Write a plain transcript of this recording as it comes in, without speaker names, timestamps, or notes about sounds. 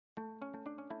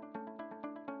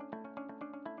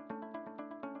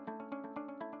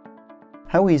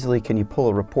How easily can you pull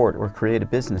a report or create a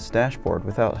business dashboard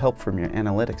without help from your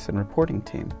analytics and reporting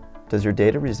team? Does your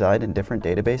data reside in different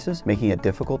databases, making it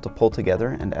difficult to pull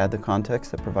together and add the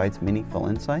context that provides meaningful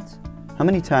insights? How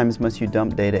many times must you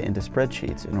dump data into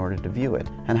spreadsheets in order to view it?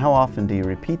 And how often do you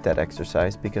repeat that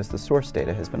exercise because the source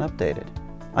data has been updated?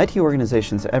 IT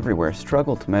organizations everywhere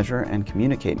struggle to measure and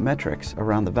communicate metrics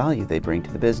around the value they bring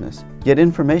to the business. Yet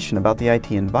information about the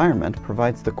IT environment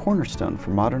provides the cornerstone for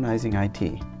modernizing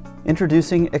IT.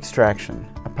 Introducing Xtraction,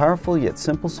 a powerful yet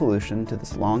simple solution to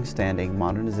this long-standing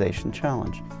modernization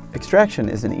challenge.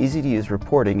 Xtraction is an easy-to-use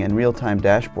reporting and real-time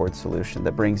dashboard solution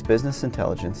that brings business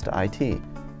intelligence to IT.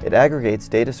 It aggregates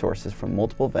data sources from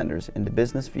multiple vendors into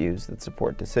business views that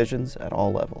support decisions at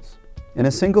all levels. In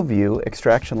a single view,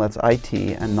 Xtraction lets IT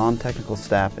and non-technical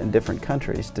staff in different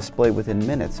countries display within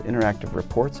minutes interactive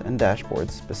reports and dashboards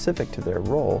specific to their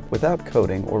role without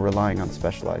coding or relying on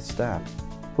specialized staff.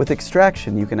 With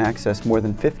Xtraction, you can access more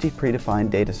than 50 predefined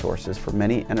data sources for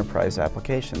many enterprise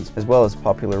applications, as well as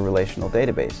popular relational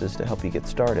databases to help you get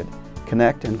started.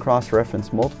 Connect and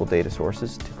cross-reference multiple data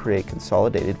sources to create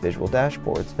consolidated visual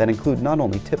dashboards that include not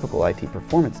only typical IT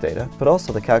performance data, but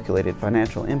also the calculated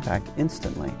financial impact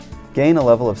instantly. Gain a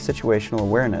level of situational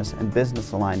awareness and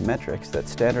business-aligned metrics that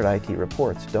standard IT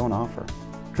reports don't offer.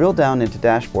 Drill down into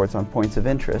dashboards on points of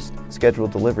interest, schedule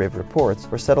delivery of reports,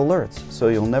 or set alerts so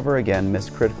you'll never again miss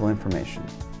critical information.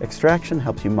 Xtraction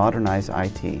helps you modernize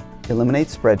IT, eliminate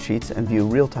spreadsheets and view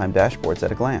real-time dashboards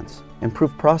at a glance,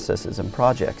 improve processes and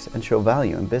projects and show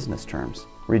value in business terms,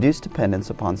 reduce dependence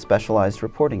upon specialized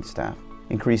reporting staff,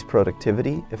 increase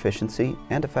productivity, efficiency,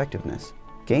 and effectiveness,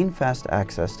 gain fast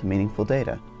access to meaningful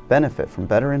data, benefit from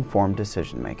better informed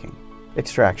decision-making.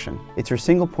 Xtraction, it's your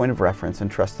single point of reference and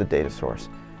trusted data source.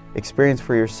 Experience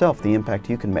for yourself the impact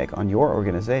you can make on your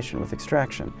organization with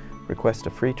Xtraction. Request a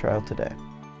free trial today.